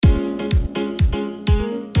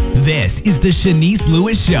This is the Shanice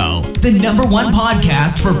Lewis Show, the #1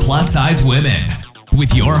 podcast for plus-size women. With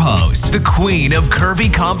your host, the queen of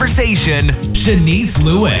curvy conversation, Shanice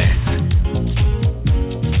Lewis.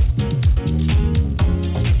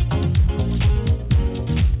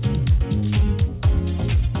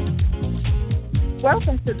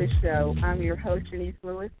 Welcome to the show. I'm your host, Shanice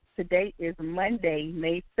Lewis. Today is Monday,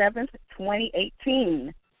 May 7th,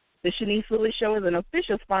 2018. The Shanice Lewis Show is an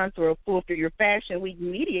official sponsor of Full Figure Fashion Week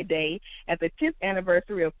Media Day at the 10th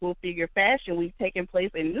anniversary of Full Figure Fashion Week taking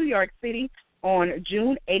place in New York City on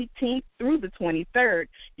June 18th through the 23rd.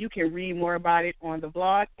 You can read more about it on the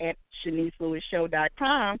blog at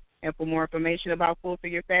ShaniceLewisShow.com. And for more information about Full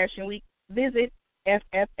Figure Fashion Week, visit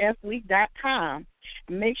FFFweek.com.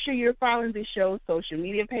 Make sure you're following the show's social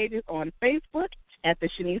media pages on Facebook at The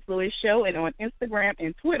Shanice Lewis Show and on Instagram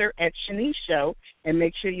and Twitter at Shanice Show. And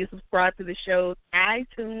make sure you subscribe to the show's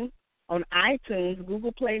iTunes,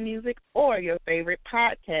 Google Play Music, or your favorite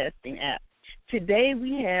podcasting app. Today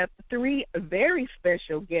we have three very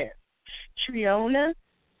special guests. Treona,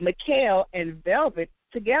 Mikel, and Velvet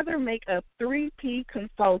together make up 3P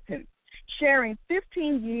Consultants, sharing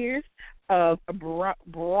 15 years of a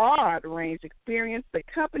broad range experience. The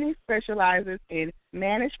company specializes in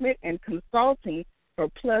management and consulting for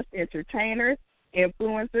plus entertainers,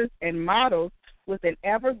 influencers, and models with an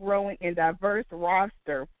ever-growing and diverse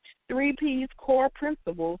roster. 3P's core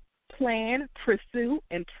principles, plan, pursue,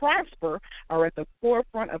 and prosper, are at the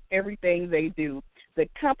forefront of everything they do. The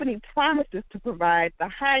company promises to provide the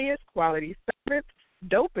highest quality service,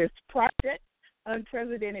 dopest projects,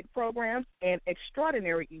 unprecedented programs, and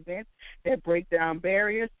extraordinary events that break down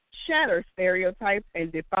barriers, shatter stereotypes,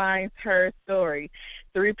 and defines her story.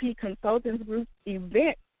 3P Consultants Group's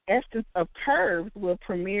event, Essence of Curves, will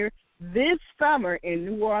premiere this summer in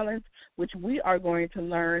New Orleans, which we are going to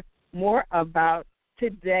learn more about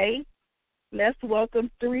today. Let's welcome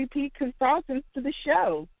 3P Consultants to the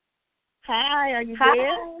show. Hi, are you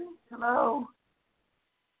there? Hello.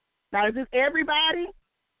 Now, is this everybody?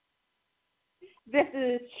 This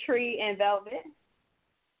is Tree and Velvet.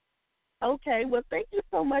 Okay, well, thank you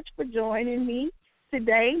so much for joining me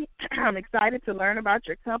today. I'm excited to learn about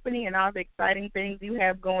your company and all the exciting things you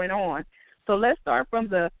have going on. So let's start from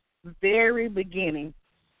the very beginning.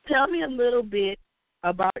 Tell me a little bit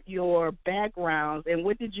about your backgrounds and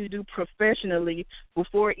what did you do professionally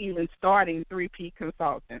before even starting 3P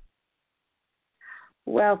Consulting?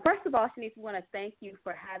 Well, first of all, Shanice, we want to thank you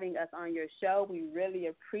for having us on your show. We really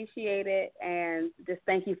appreciate it, and just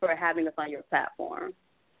thank you for having us on your platform.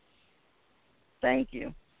 Thank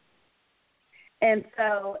you. And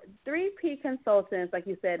so 3P Consultants, like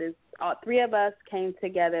you said, is all three of us came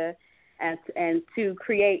together and to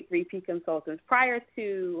create 3P Consultants. Prior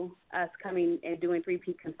to us coming and doing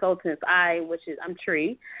 3P Consultants, I'm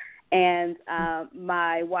Tree, and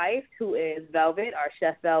my wife, who is Velvet, our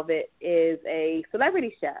chef Velvet, is a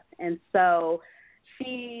celebrity chef. And so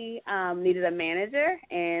she needed a manager,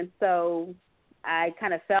 and so I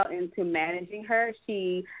kind of fell into managing her.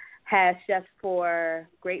 She has chefs for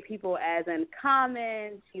great people as in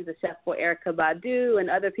Common. She's a chef for Erykah Badu and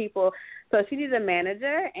other people. So she needed a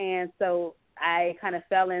manager, and so I kind of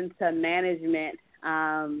fell into management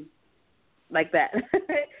like that.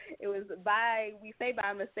 It was by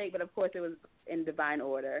mistake, but of course it was in divine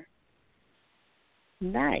order.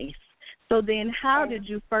 Nice. So then how did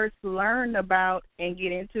you first learn about and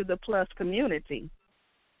get into the plus community?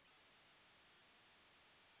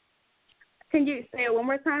 Can you say it one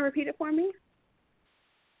more time, repeat it for me?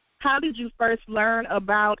 How did you first learn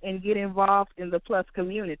about and get involved in the plus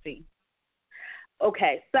community?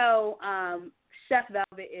 Okay, so Chef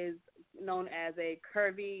Velvet is known as a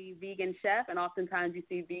curvy vegan chef, and oftentimes you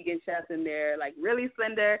see vegan chefs and they're like really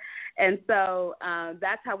slender, and so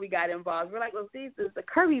that's how we got involved. We're like, well, this is a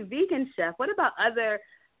curvy vegan chef. What about other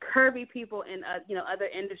curvy people in other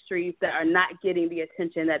industries that are not getting the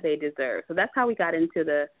attention that they deserve? So that's how we got into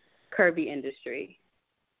the curvy industry.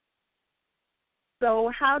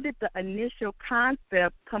 So how did the initial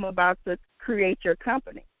concept come about to create your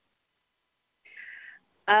company?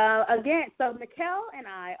 So Mikel and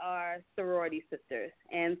I are sorority sisters,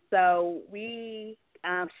 and so she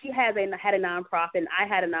had a nonprofit, and I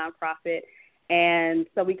had a nonprofit, and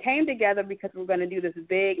so we came together because we were going to do this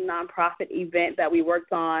big nonprofit event that we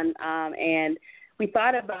worked on, and we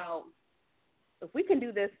thought about if we can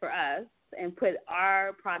do this for us and put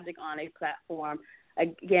our project on a platform.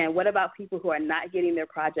 Again, what about people who are not getting their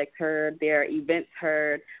projects heard, their events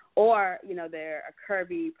heard, or, they're a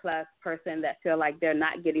curvy plus person that feel like they're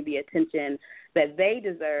not getting the attention that they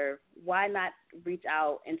deserve? Why not reach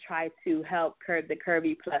out and try to help curb the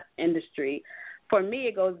curvy plus industry? for me,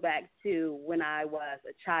 it goes back to when I was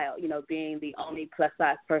a child, being the only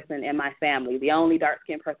plus-size person in my family, the only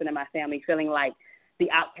dark-skinned person in my family, feeling like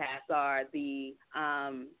the outcast or the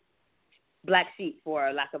black sheep,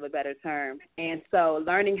 for lack of a better term. And so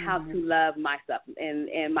learning how to love myself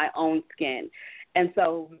and my own skin. And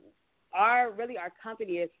so our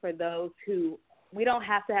company is for those who, we don't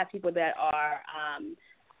have to have people that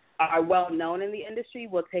are well known in the industry.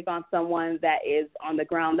 We'll take on someone that is on the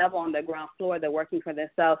ground level, on the ground floor. They're working for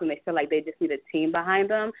themselves and they feel like they just need a team behind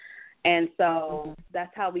them. And so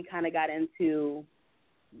that's how we kind of got into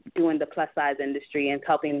doing the plus size industry and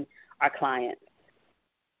helping our clients.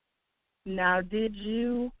 Now, did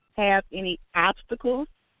you have any obstacles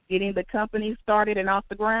getting the company started and off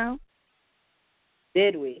the ground?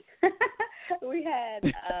 Did we? We had,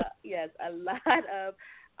 a lot of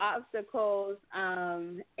obstacles,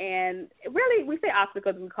 and really we say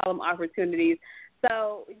obstacles, we call them opportunities.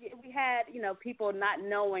 So we had, people not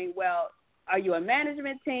knowing, well, are you a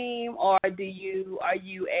management team or are you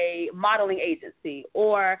a modeling agency,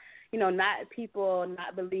 or, people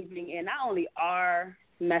not believing in not only our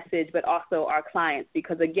message but also our clients,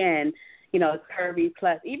 because again, Curvy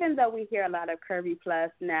Plus, even though we hear a lot of Curvy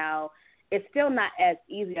Plus now, it's still not as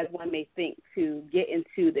easy as one may think to get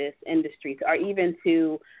into this industry or even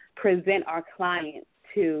to present our clients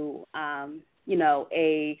to,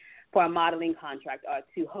 for a modeling contract or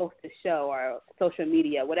to host a show or social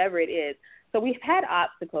media, whatever it is. So we've had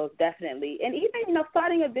obstacles, definitely. And even,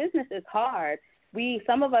 starting a business is hard.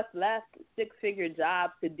 Some of us left six-figure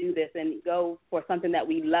jobs to do this and go for something that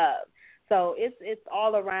we love. So it's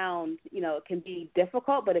all around, it can be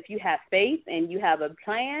difficult, but if you have faith and you have a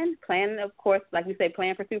plan, of course, like we say,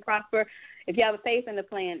 plan, pursue, prosper. If you have a faith and a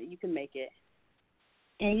plan, you can make it.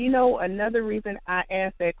 And, another reason I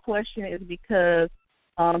ask that question is because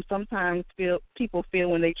sometimes people feel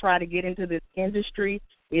when they try to get into this industry,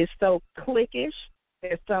 it's so cliquish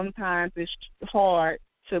that sometimes it's hard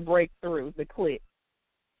to break through the clique.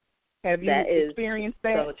 Have you experienced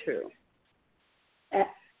that? So true.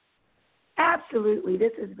 Absolutely.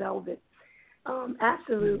 This is Velvet.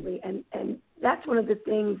 Absolutely. And that's one of the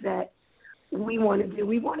things that we want to do.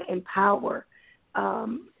 We want to empower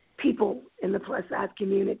people in the plus size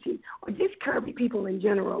community, or just curvy people in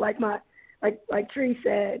general. Like Tree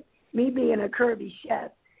said, me being a curvy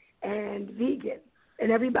chef and vegan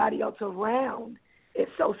and everybody else around is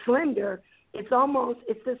so slender, it's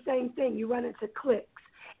the same thing. You run into cliques.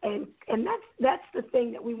 And that's the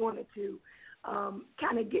thing that we wanted to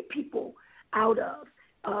kind of get people out of.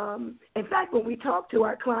 In fact, when we talk to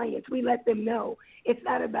our clients, we let them know it's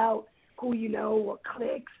not about who you know or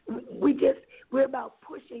cliques. We're about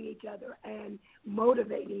pushing each other and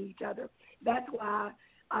motivating each other. That's why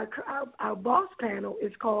our boss panel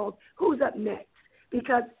is called Who's Up Next?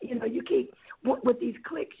 Because, you keep, with these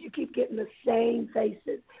cliques, you keep getting the same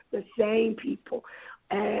faces, the same people.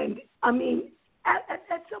 And,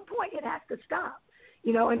 at some point it has to stop,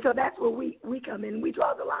 and so that's where we come in. We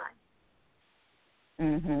draw the line.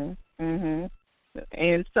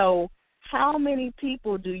 And so how many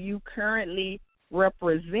people do you currently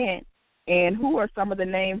represent, and who are some of the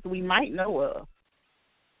names we might know of?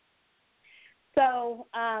 So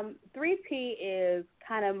 3P is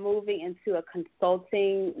kind of moving into a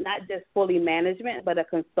consulting, not just fully management, but a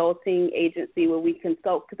consulting agency where we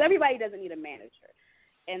consult, because everybody doesn't need a manager.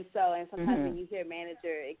 And sometimes when you hear manager,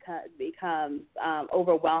 it becomes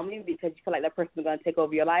overwhelming because you feel like that person is going to take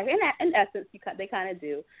over your life. In essence, they kind of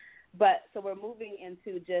do. But so we're moving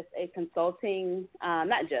into just a consulting,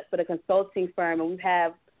 but a consulting firm. And we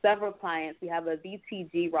have several clients. We have a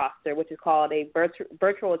VTG roster, which is called a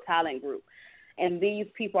virtual talent group. And these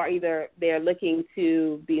people are either they're looking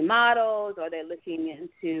to be models, or they're looking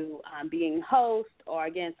into being hosts, or,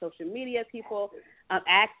 again, social media people,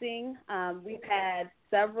 acting. We've had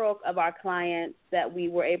several of our clients that we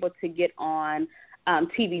were able to get on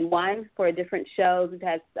TV One for different shows. We've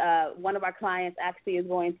had one of our clients actually is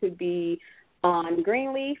going to be on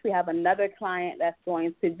Greenleaf. We have another client that's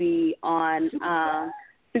going to be on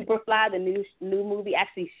Superfly, the new movie.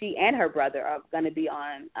 Actually, she and her brother are going to be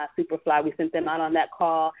on Superfly. We sent them out on that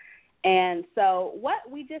call. And so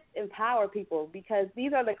we just empower people, because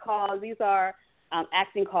these are the calls. These are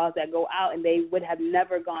acting calls that go out, and they would have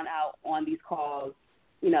never gone out on these calls,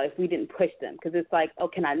 if we didn't push them. Because it's like, oh,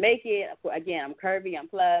 can I make it? Again, I'm curvy, I'm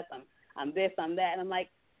plus, I'm this, I'm that. And I'm like,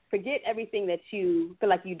 forget everything that you feel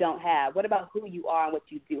like you don't have. What about who you are and what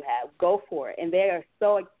you do have? Go for it. And they are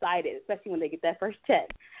so excited, especially when they get that first check.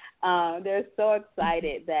 They're so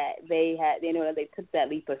excited that they took that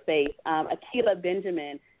leap of faith. Akila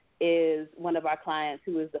Benjamin is one of our clients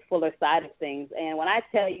who is the fuller side of things. And when I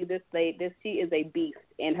tell you she is a beast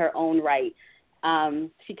in her own right.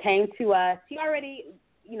 She came to us. She already,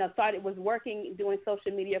 was working, doing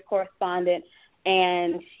social media correspondent,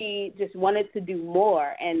 and she just wanted to do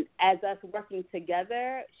more. And as us working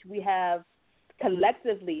together, we have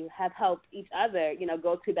collectively have helped each other,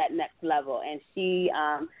 go to that next level. And she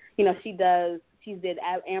did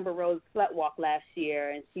Amber Rose Slut Walk last year,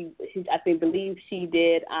 and she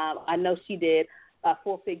did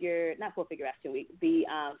Full Figure Fashion Week, the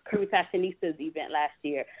Curvy Fashionistas event last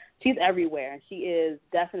year. She's everywhere, and she is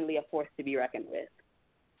definitely a force to be reckoned with.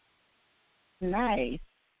 Nice.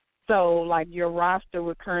 So, like, your roster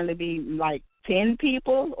would currently be like 10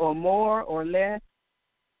 people or more or less?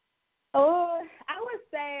 Oh, I would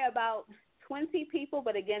say about 20 people,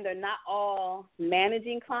 but again, they're not all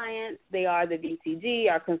managing clients. They are the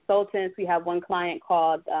VTG, our consultants. We have one client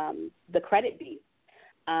called the Credit Beast.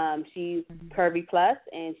 She's Curvy Plus,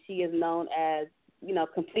 and she is known as,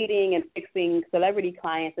 completing and fixing celebrity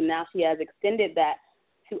clients, and now she has extended that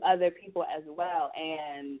to other people as well.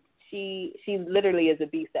 And she literally is a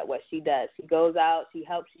beast at what she does. She goes out, she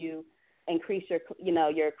helps you increase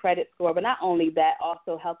your credit score, but not only that,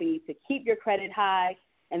 also helping you to keep your credit high,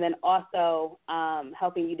 and then also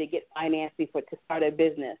helping you to get financing to start a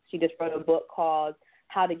business. She just wrote a book called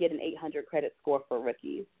How to Get an 800 Credit Score for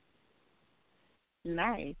Rookies.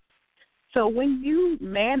 Nice. So when you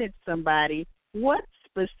manage somebody, what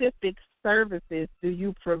specific services do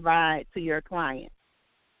you provide to your clients?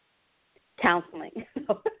 Counseling.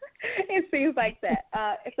 It seems like that.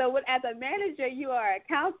 So as a manager, you are a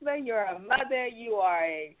counselor, you're a mother, you are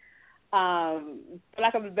a, for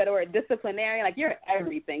lack of a better word, disciplinarian. Like, you're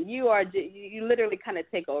everything. You literally kind of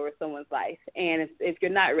take over someone's life. And if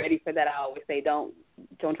you're not ready for that, I always say don't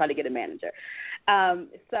try to get a manager.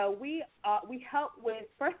 So we help with,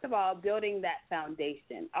 first of all, building that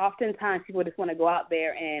foundation. Oftentimes people just want to go out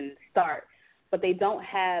there and start, but they don't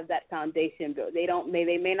have that foundation built. They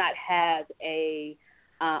may not have a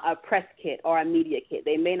press kit or a media kit.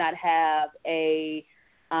 They may not have a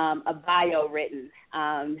bio written,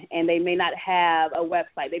 and they may not have a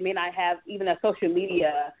website. They may not have even a social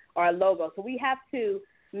media or a logo. So we have to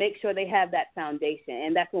make sure they have that foundation,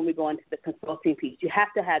 and that's when we go into the consulting piece. You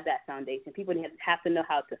have to have that foundation. People have to know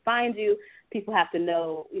how to find you. People have to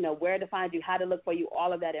know, where to find you, how to look for you,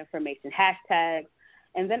 all of that information, hashtags.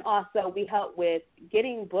 And then also we help with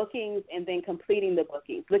getting bookings and then completing the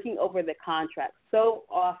bookings, looking over the contracts. So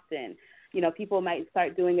often, people might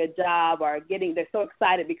start doing a job or they're so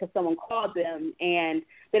excited because someone called them and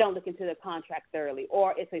they don't look into the contract thoroughly.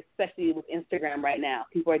 Or it's especially with Instagram right now.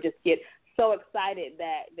 People just get so excited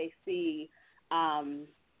that they see,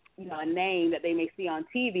 a name that they may see on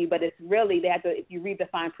TV, but it's really, they have to, if you read the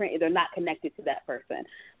fine print, they're not connected to that person.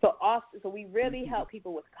 So we really help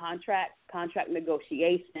people with contract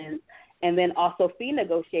negotiations, and then also fee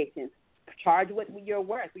negotiations. Charge what you're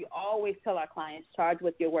worth. We always tell our clients, charge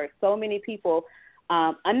what you're worth. So many people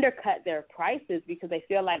undercut their prices because they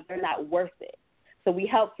feel like they're not worth it. So we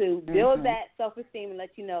help to build that self-esteem and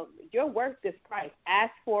let you know you're worth this price.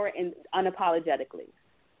 Ask for it unapologetically.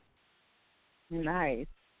 Nice.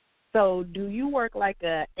 So do you work like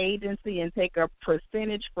an agency and take a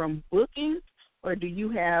percentage from bookings, or do you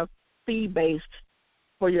have fee-based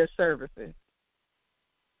for your services?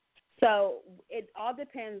 So it all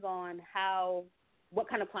depends on what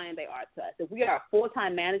kind of client they are to us. If we are a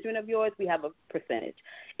full-time management of yours, we have a percentage.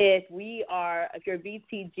 If you're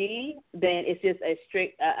VTG, then it's just a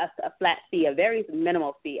strict, a flat fee, a very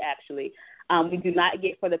minimal fee, actually. We do not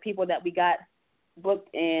get, for the people that we got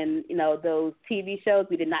booked in, those TV shows,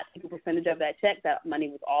 we did not take a percentage of that check. That money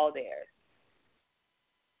was all theirs.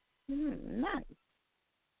 Nice.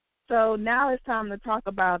 So now it's time to talk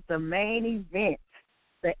about the main event,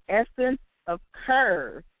 the essence of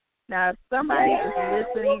Curve. Now, if somebody is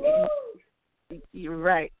listening, you're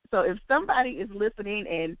right. So if somebody is listening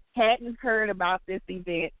and hadn't heard about this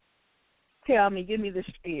event, give me the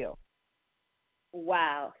spiel.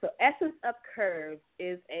 Wow. So Essence of Curve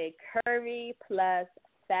is a Curvy Plus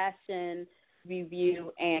fashion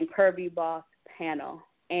review and Curvy Boss panel.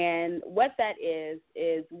 And what that is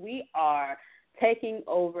we are taking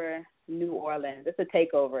over New Orleans. It's a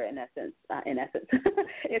takeover in essence.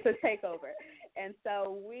 It's a takeover. And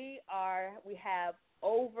so we have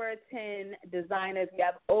over 10 designers. We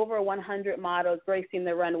have over 100 models gracing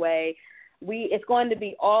the runway. It's going to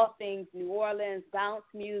be all things New Orleans, bounce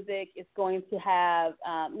music. It's going to have,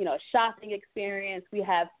 a shopping experience. We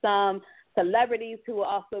have some celebrities who will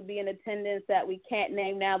also be in attendance that we can't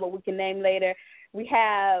name now, but we can name later.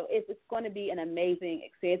 It's going to be an amazing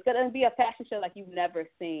experience. It's going to be a fashion show like you've never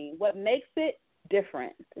seen. What makes it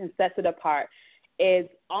different and sets it apart is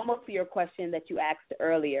almost to your question that you asked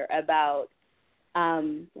earlier about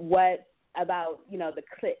the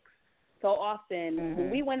clicks. So often when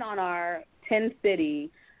we went on our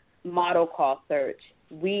 10-city model call search,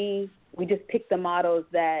 we just picked the models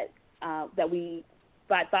that we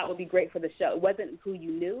thought would be great for the show. It wasn't who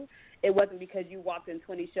you knew. It wasn't because you walked in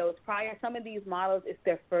 20 shows prior. Some of these models, it's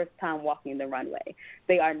their first time walking the runway.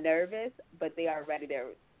 They are nervous, but they are ready. They're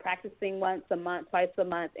practicing once a month, twice a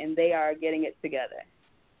month, and they are getting it together.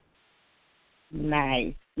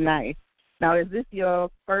 Nice. Now, is this your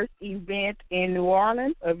first event in New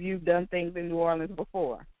Orleans, or have you done things in New Orleans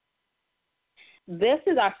before? This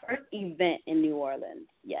is our first event in New Orleans,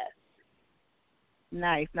 yes.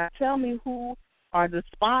 Nice. Now, tell me who are the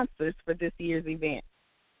sponsors for this year's event.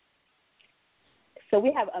 So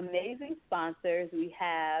we have amazing sponsors. We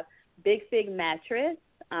have Big Fig Mattress.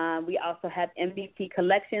 We also have MVP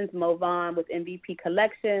Collections, Movon with MVP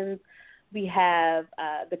Collections. We have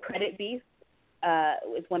the Credit Beast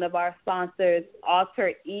is one of our sponsors.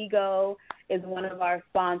 Alter Ego is one of our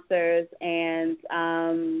sponsors. And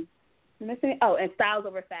and Styles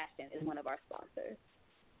Over Fashion is one of our sponsors.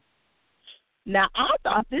 Now, I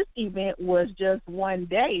thought this event was just one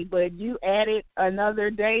day, but you added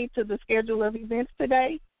another day to the schedule of events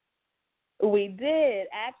today? We did.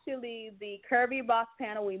 Actually, the Curvy Boss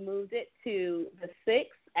panel, we moved it to the 6th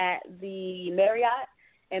at the Marriott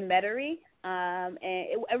in Metairie.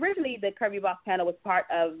 Originally, the Curvy Boss panel was part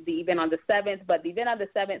of the event on the 7th, but the event on the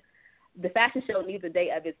 7th, the fashion show needs a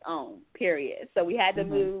day of its own, period. So we had to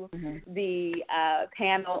move the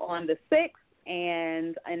panel on the 6th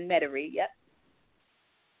and in Metairie, yep.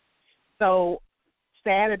 So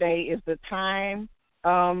Saturday, is the time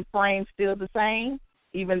frame still the same,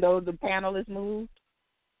 even though the panel is moved?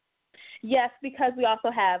 Yes, because we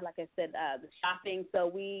also have, like I said, the shopping.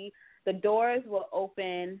 So the doors will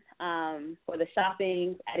open for the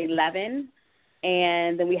shopping at 11,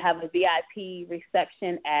 and then we have a VIP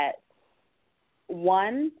reception at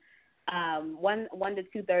 1 to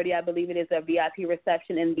 2:30, I believe it is, a VIP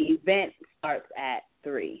reception, and the event starts at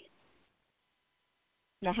 3.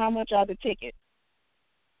 Now, how much are the tickets?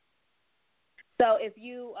 So if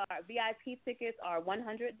you are VIP tickets are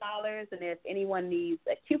 $100, and if anyone needs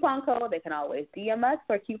a coupon code, they can always DM us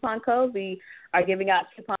for coupon codes. We are giving out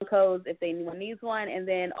coupon codes if anyone needs one, and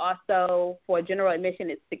then also for general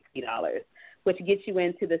admission it's $60, which gets you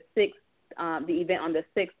into the event on the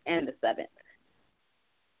 6th and the 7th.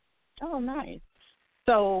 Oh, nice.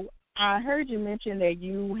 So I heard you mention that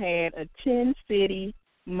you had a 10-city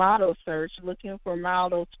model search looking for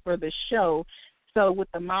models for the show. So with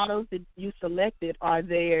the models that you selected, are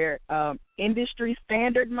there industry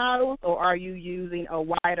standard models, or are you using a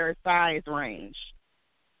wider size range?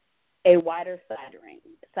 A wider size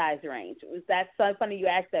range. That's so funny you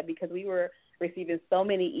asked that, because we were receiving so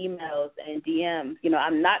many emails and DMs.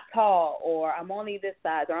 I'm not tall, or I'm only this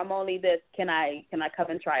size, or I'm only this. Can I come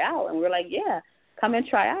and try out? And we're like, yeah, come and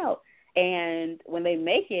try out. And when they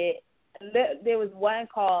make it, there was one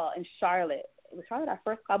call in Charlotte. It was Charlotte our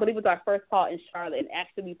first call. I believe it was our first call in Charlotte, and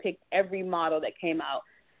actually we picked every model that came out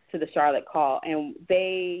to the Charlotte call, and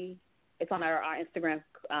it's on our Instagram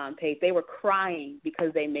page. They were crying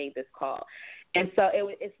because they made this call. And so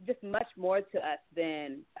it's just much more to us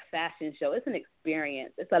than a fashion show. It's an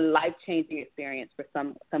experience. It's a life-changing experience for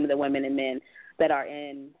some of the women and men that are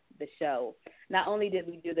in the show. Not only did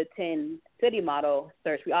we do the 10-city model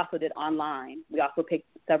search, we also did online. We also picked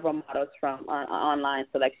several models from online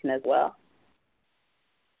selection as well.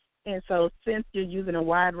 And so since you're using a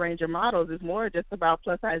wide range of models, it's more just about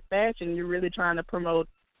plus-size fashion. You're really trying to promote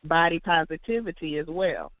body positivity as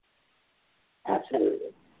well.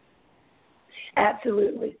 Absolutely. That's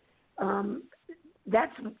really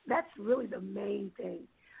the main thing,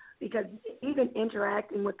 because even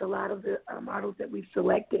interacting with a lot of the models that we've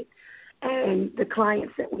selected and the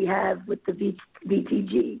clients that we have with the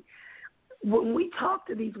VTG, when we talk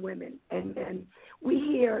to these women and we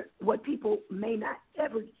hear what people may not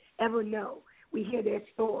ever know. We hear their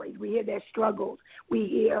stories. We hear their struggles. We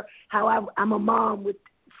hear how I'm a mom with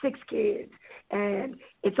 6 kids, and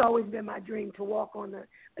it's always been my dream to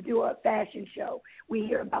do a fashion show. We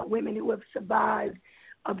hear about women who have survived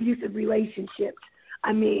abusive relationships.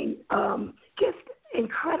 I mean, just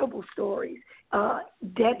incredible stories,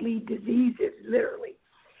 deadly diseases, literally.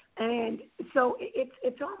 And so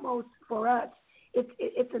it's almost, for us,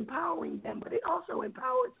 it's empowering them, but it also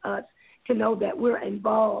empowers us to know that we're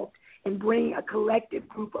involved and bringing a collective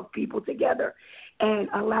group of people together and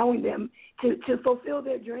allowing them to fulfill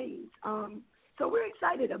their dreams. So we're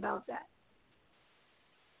excited about that.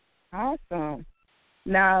 Awesome.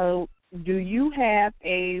 Now, do you have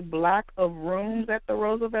a block of rooms at the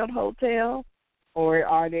Roosevelt Hotel, or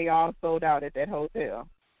are they all sold out at that hotel?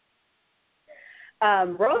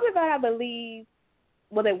 Roosevelt, I believe,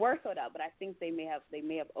 well, they were sold out, but I think they may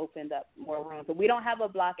have opened up more rooms. But we don't have a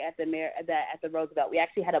block at the Roosevelt. We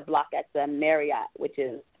actually had a block at the Marriott, which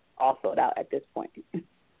is all sold out at this point.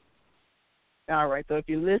 All right. So if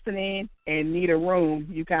you're listening and need a room,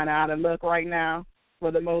 you kind of out of luck right now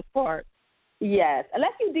for the most part. Yes,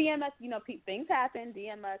 unless you DM us, things happen,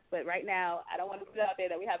 DM us. But right now, I don't want to put it out there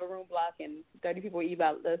that we have a room block and 30 people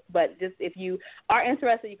email us. But just if you are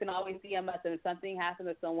interested, you can always DM us. And if something happens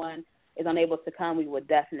or someone is unable to come, we will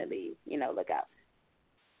definitely, look out.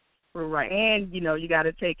 Right. And, you got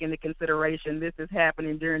to take into consideration this is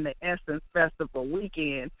happening during the Essence Festival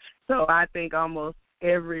weekend. So I think almost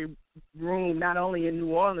every room, not only in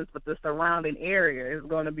New Orleans, but the surrounding area is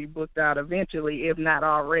going to be booked out eventually, if not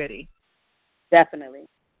already. Definitely.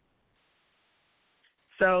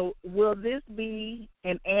 So will this be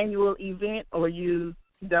an annual event, or you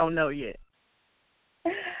don't know yet?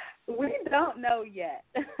 We don't know yet.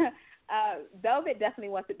 Velvet definitely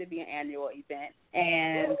wants it to be an annual event,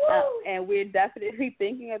 and we're definitely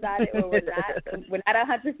thinking about it, but we're not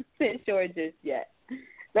 100% sure just yet.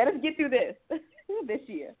 Let us get through this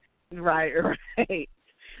year. Right.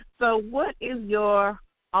 So what is your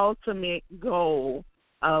ultimate goal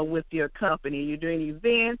with your company? You're doing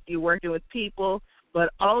events, you're working with people,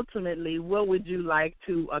 but ultimately, what would you like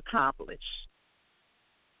to accomplish?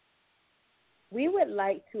 We would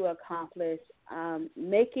like to accomplish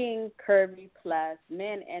making Curvy Plus,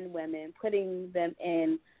 men and women, putting them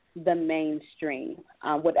in the mainstream,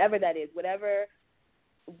 whatever that is, whatever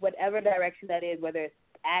direction that is, whether it's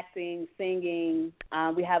acting, singing.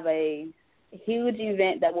 We have a huge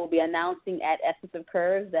event that we'll be announcing at Essence of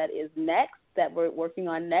Curves that is next, that we're working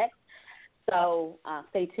on next. So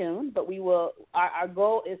stay tuned. But our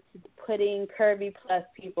goal is to putting Curvy Plus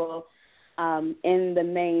people in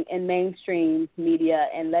mainstream media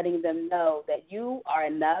and letting them know that you are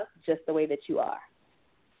enough just the way that you are.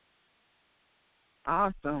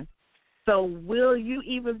 Awesome. So will you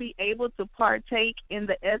even be able to partake in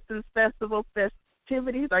the Essence Festival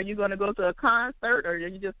festivities? Are you going to go to a concert, or are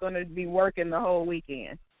you just going to be working the whole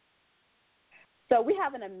weekend? So we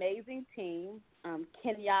have an amazing team,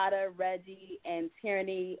 Kenyatta, Reggie, and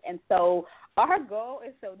Tierney. And so our goal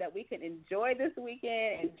is so that we can enjoy this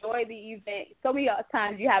weekend, enjoy the event. So many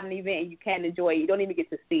times you have an event and you can't enjoy it. You don't even get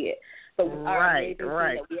to see it. So our amazing team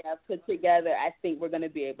that we have put together, I think we're going to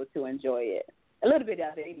be able to enjoy it. A little bit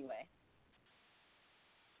of it anyway.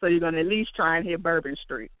 So you're going to at least try and hit Bourbon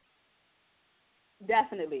Street.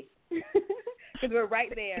 Definitely. Because we're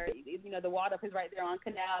right there. The Waldorf is right there on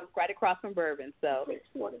Canal, right across from Bourbon. So,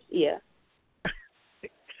 yeah.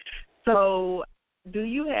 So, do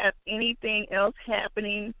you have anything else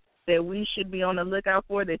happening that we should be on the lookout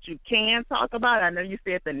for that you can talk about? I know you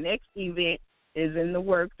said the next event is in the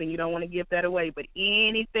works and you don't want to give that away, but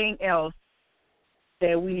anything else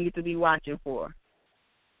that we need to be watching for?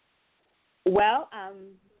 Well,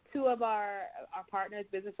 two of our partners,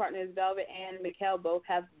 business partners, Velvet and Mikel, both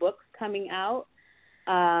have books coming out.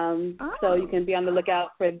 So you can be on the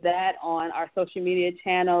lookout for that on our social media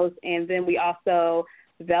channels. And then we also,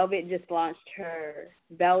 Velvet just launched her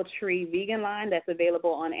Veltree vegan line that's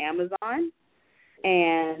available on Amazon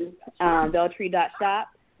and veltree.shop.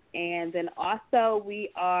 And then also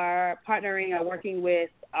we are partnering or working with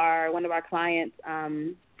one of our clients,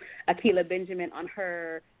 Akila Benjamin, on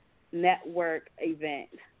her network event.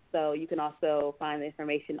 So you can also find the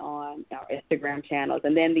information on our Instagram channels.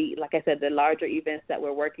 And then, like I said, the larger events that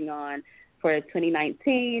we're working on for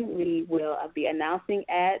 2019, we will be announcing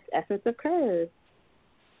at Essence of Curves.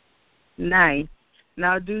 Nice.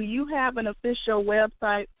 Now, do you have an official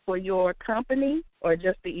website for your company or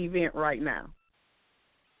just the event right now?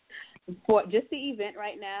 For just the event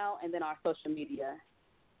right now, and then our social media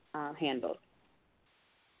handles.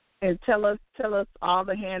 And tell us all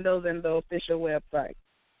the handles and the official website.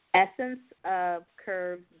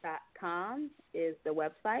 EssenceofCurves.com is the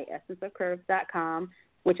website, EssenceofCurves.com,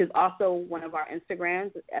 which is also one of our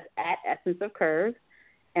Instagrams at Essence of Curves.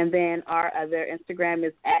 And then our other Instagram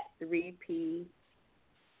is at 3P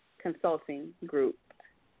Consulting Group.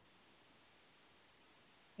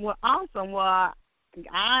 Well, awesome. Well,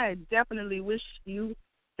 I definitely wish you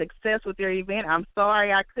success with your event. I'm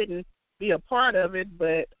sorry I couldn't be a part of it,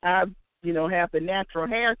 but I, have the natural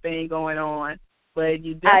hair thing going on. But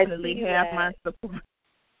you definitely have my support.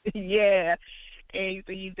 Yeah. And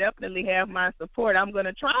so you definitely have my support. I'm going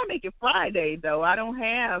to try and make it Friday, though. I don't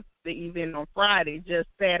have the event on Friday, just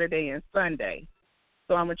Saturday and Sunday.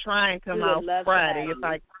 So I'm going to try and come out Friday.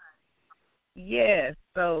 Yes.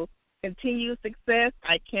 So continued success.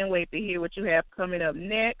 I can't wait to hear what you have coming up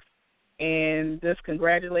next. And just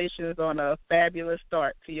congratulations on a fabulous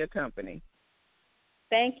start to your company.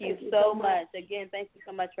 Thank you so much. Again, thank you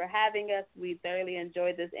so much for having us. We thoroughly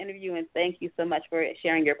enjoyed this interview, and thank you so much for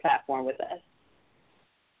sharing your platform with us.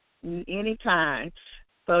 Anytime.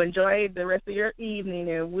 So enjoy the rest of your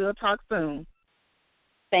evening, and we'll talk soon.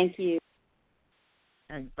 Thank you.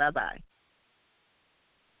 Bye-bye.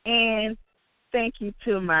 And thank you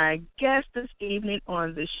to my guest this evening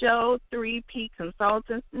on the show, 3P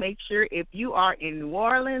Consultants. Make sure if you are in New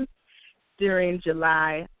Orleans during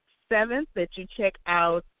July 7th that you check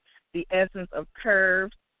out the Essence of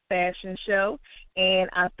Curves fashion show. And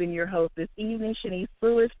I've been your host this evening, Shanice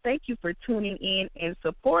Lewis. Thank you for tuning in and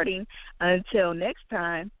supporting. Until next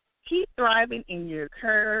time, keep thriving in your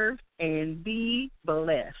curves and be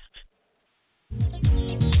blessed.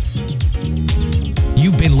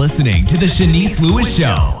 You've been listening to The Shanice Lewis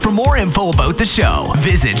Show. For more info about the show,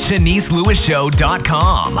 visit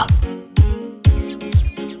ShaniceLewisShow.com.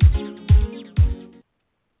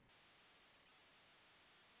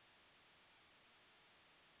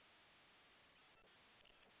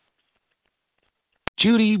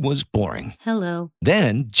 Judy was boring. Hello.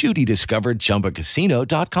 Then Judy discovered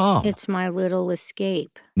ChumbaCasino.com. It's my little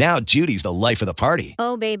escape. Now Judy's the life of the party.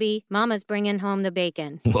 Oh, baby, mama's bringing home the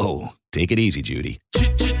bacon. Whoa, take it easy, Judy.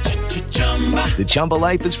 The Chumba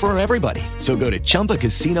life is for everybody. So go to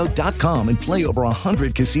ChumbaCasino.com and play over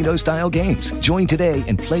 100 casino-style games. Join today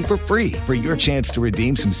and play for free for your chance to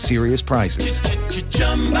redeem some serious prizes.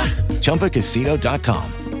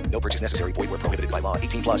 ChumbaCasino.com. No purchase necessary. Void where prohibited by law.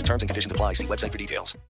 18+ terms and conditions apply. See website for details.